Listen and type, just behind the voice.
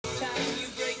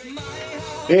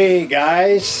Hey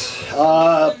guys,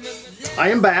 I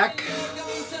am back.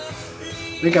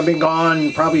 I think I've been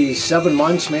gone probably 7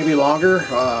 months, maybe longer.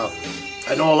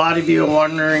 I know a lot of you are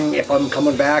wondering if I'm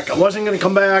coming back. I wasn't going to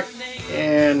come back,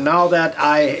 and now that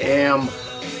I am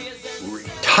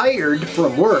retired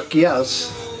from work, yes,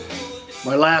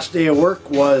 my last day of work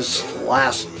was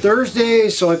last Thursday,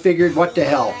 so I figured what the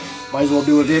hell, might as well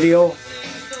do a video.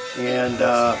 And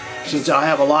since I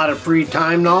have a lot of free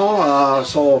time now,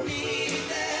 so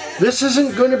this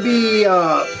isn't going to be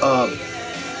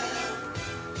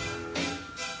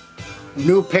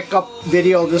new pickup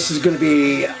video. This is going to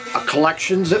be a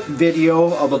collections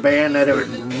video of a band that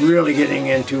I'm really getting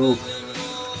into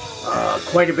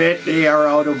quite a bit. They are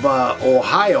out of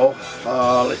Ohio.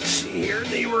 Let's see here.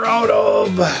 They were out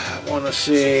of, I want to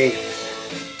say,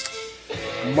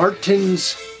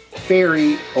 Martins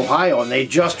Ferry, Ohio, and they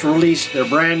just released their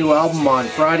brand new album on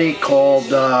Friday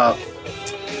called, let's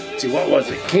see, what was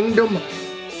it? Kingdom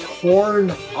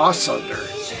Torn Asunder.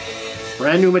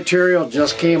 Brand new material,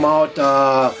 just came out.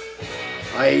 I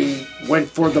went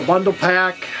for the bundle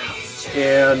pack,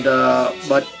 and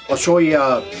but I'll show you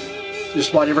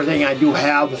just about everything I do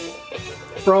have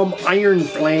from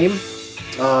Ironflame.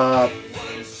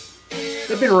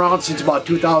 They've been around since about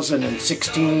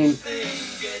 2016.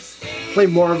 Play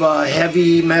more of a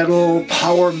heavy metal,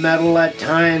 power metal at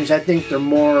times. I think they're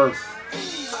more,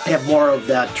 have more of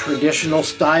that traditional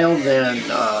style than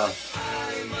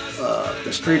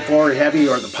the straightforward heavy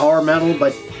or the power metal,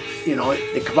 but you know,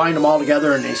 they combine them all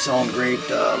together and they sound great.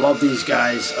 Love these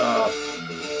guys. I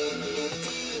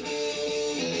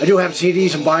do have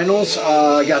CDs and vinyls.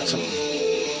 I got some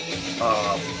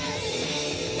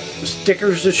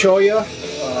stickers to show you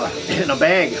in a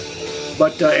bag.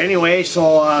 But anyway,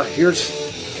 so we'll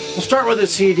start with the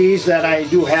CDs that I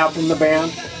do have from the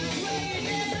band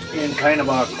in kind of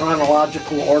a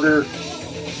chronological order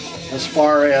as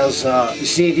far as the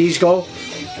CDs go.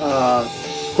 Of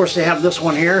course, they have this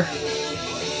one here,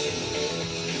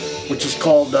 which is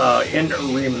called In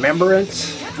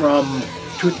Remembrance from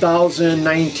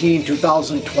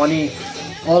 2019-2020.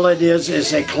 All it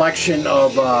is a collection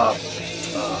of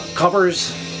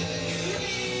covers.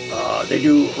 They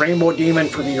do Rainbow Demon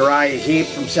from Uriah Heep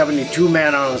from 72,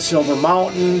 Man on a Silver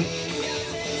Mountain.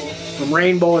 From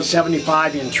Rainbow in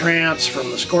 75, In Trance from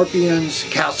the Scorpions.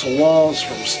 Castle Walls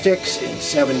from Styx in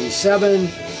 77.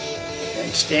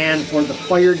 And Stand for the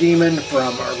Fire Demon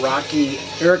from Rocky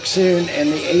Erickson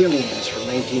and the Aliens from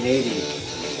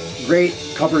 1980. Great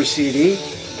cover CD.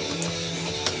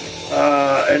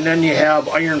 And then you have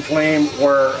Ironflame,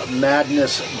 Where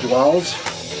Madness Dwells.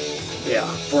 Yeah,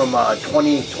 from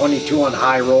 2022 on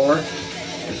High Roller.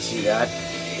 You can see that.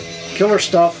 Killer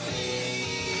stuff.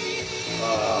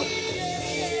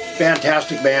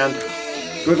 Fantastic band.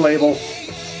 Good label.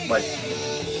 But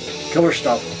killer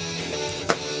stuff.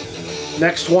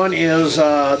 Next one is,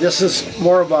 this is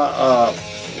more of a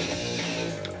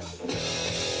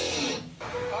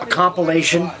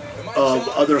compilation of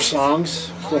other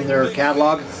songs from their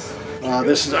catalog.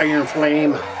 This is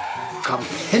Ironflame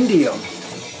Compendium,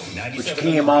 which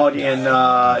came out in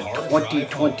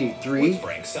 2023. You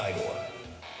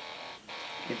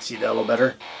can see that a little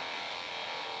better.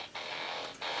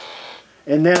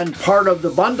 And then part of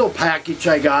the bundle package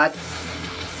I got,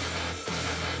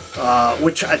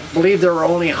 which I believe there were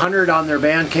only 100 on their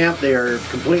Bandcamp. They are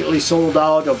completely sold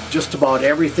out of just about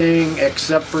everything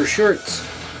except for shirts.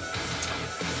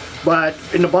 But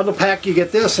in the bundle pack you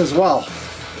get this as well.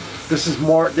 This is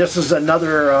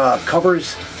another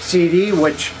covers CD,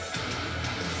 which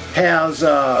has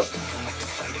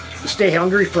Stay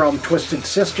Hungry from Twisted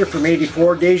Sister from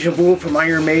 84, Deja Vu from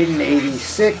Iron Maiden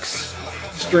 86,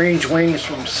 Strange Wings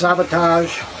from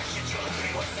Sabotage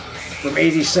from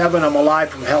 87, I'm Alive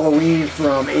from Halloween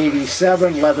from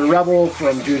 87, Leather Rebel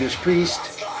from Judas Priest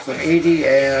from 80,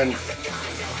 and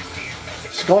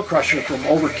Skull Crusher from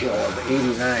Overkill of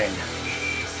 89.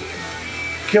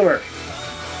 Killer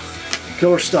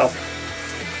stuff.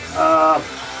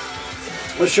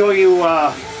 Let's show you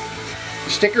the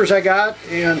stickers I got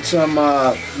and some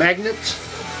magnets.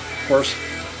 Of course,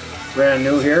 brand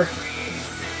new here.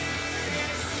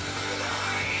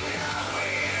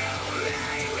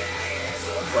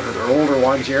 One of their older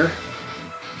ones here.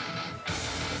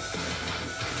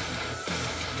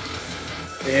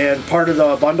 And part of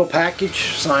the bundle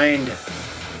package, signed,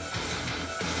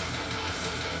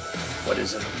 what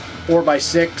is it,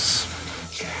 4x6,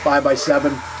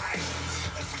 5x7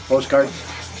 postcards.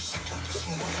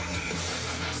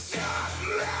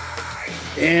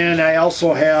 And I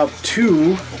also have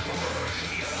 2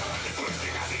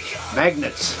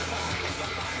 magnets.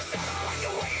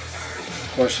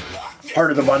 Of course,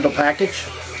 part of the bundle package.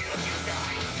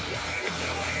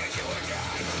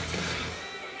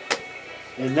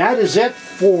 And that is it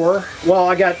for, well,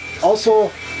 I got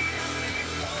also,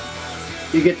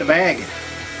 you get the bag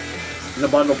in the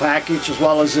bundle package as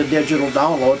well as the digital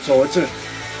download. So it's a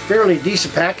fairly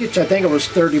decent package. I think it was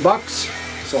 30 bucks.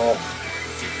 So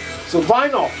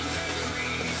vinyl.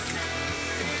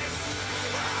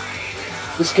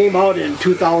 This came out in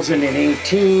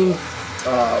 2018.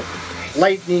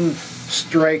 Lightning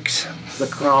Strikes the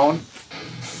Crown.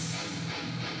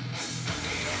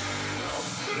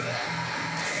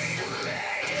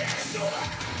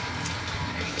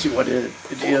 Let's see what it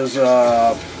is.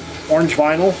 Orange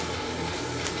vinyl.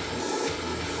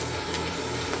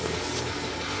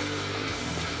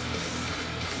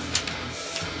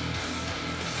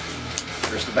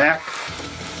 There's the back.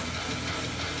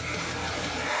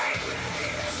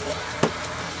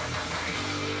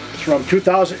 It's from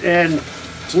 2000 and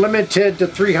it's limited to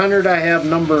 300. I have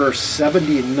number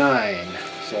 79.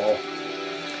 So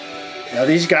now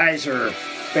these guys are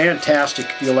fantastic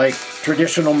if you like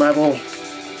traditional metal,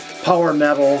 power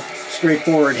metal,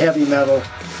 straightforward heavy metal.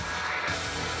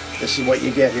 This is what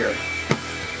you get here.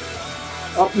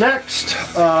 Up next,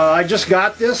 I just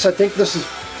got this. I think this is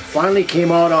finally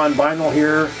came out on vinyl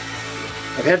here.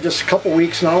 I've had this a couple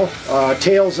weeks now.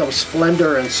 Tales of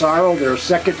Splendor and Sorrow, their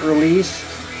second release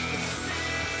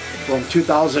from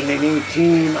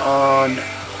 2018 on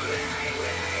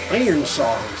Iron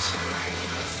Songs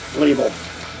label.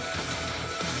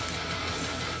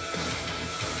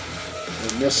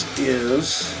 And this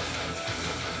is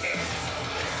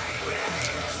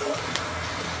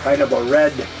kind of a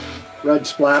red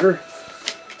splatter.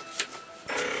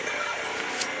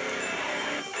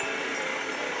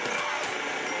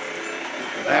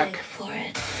 Back.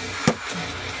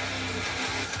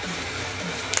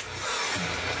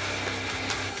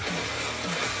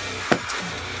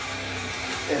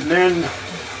 And then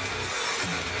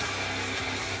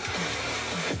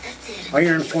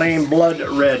Ironflame Blood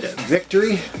Red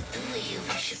Victory.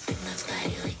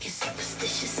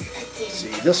 Let's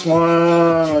see, this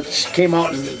one came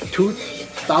out in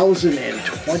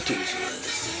 2020.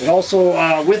 And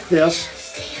also with this,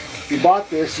 if you bought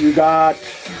this, you got,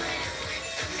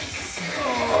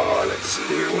 oh, let's see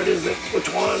here, what is it? Which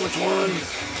one?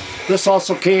 This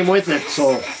also came with it,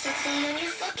 so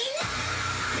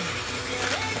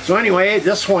anyway,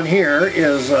 this one here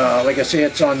is, like I say,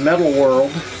 it's on Metal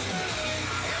World.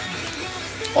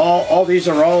 All these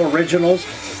are all originals.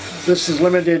 This is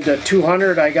limited to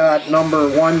 200. I got number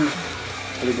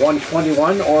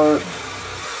 121 or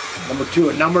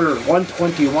number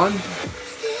 121.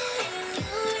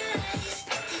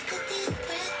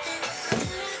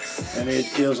 And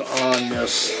it is on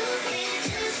this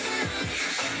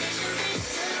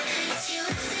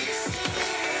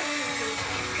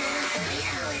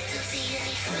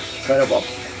kind of a,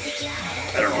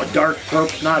 I don't know, a dark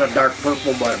purple, not a dark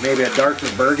purple, but maybe a darker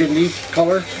burgundy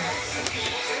color.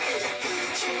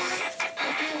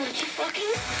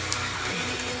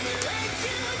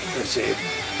 Let's see,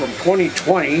 from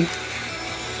 2020,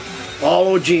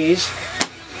 all OGs.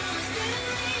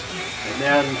 And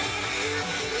then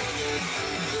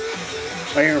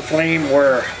Ironflame,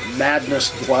 Where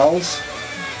Madness Dwells.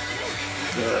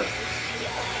 The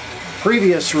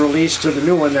previous release to the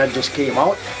new one that just came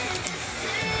out.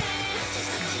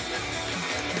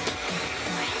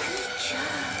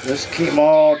 This came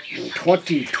out in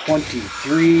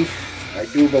 2023, I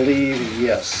do believe,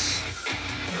 yes.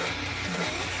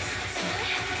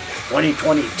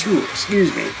 2022,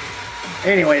 excuse me.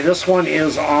 Anyway, this one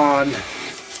is on,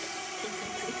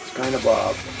 it's kind of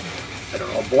a, I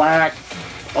don't know, black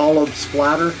olive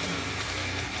splatter.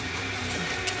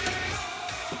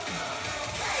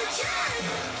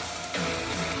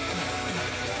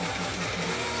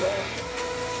 So,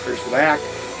 here's the back.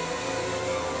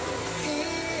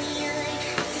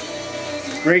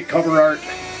 Great cover art.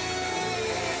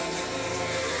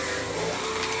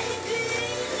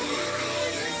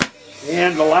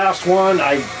 And the last one,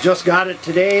 I just got it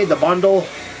today, the bundle.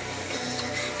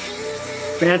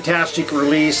 Fantastic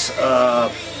release.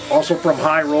 Also from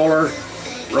High Roller.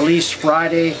 Released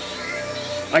Friday.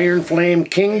 Ironflame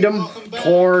Kingdom,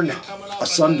 Torn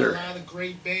Asunder.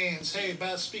 Great bands. Hey,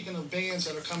 speaking of bands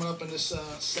that are coming up in this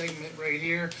segment right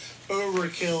here,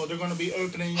 Overkill. They're going to be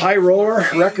opening High Roller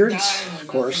Records. Of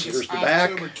course, here's the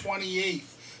back. October 28th.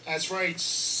 That's right,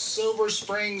 Silver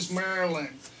Springs,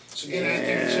 Maryland. So get out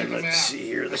there and check them out. Let's see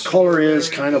here. The color is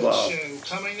kind of a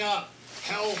coming up.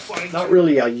 Hellfighter. Not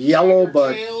really a yellow,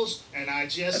 but Tails, and I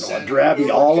just a said drabby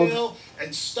olive.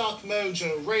 And Stuck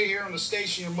Mojo right here on the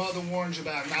station your mother warned you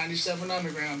about. 97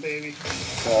 Underground, baby.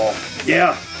 So,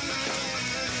 yeah.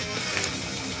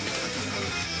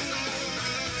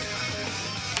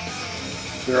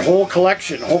 Their whole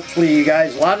collection. Hopefully you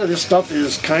guys, a lot of this stuff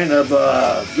is kind of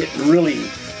getting really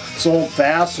sold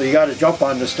fast, so you got to jump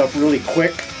on this stuff really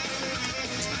quick.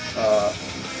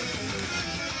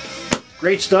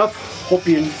 Great stuff. Hope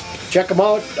you check them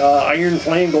out.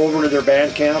 Ironflame, go over to their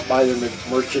Bandcamp, buy their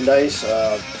merchandise,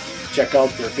 check out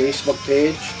their Facebook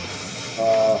page.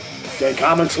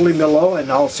 Comments leave below,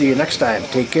 and I'll see you next time.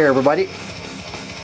 Take care, everybody.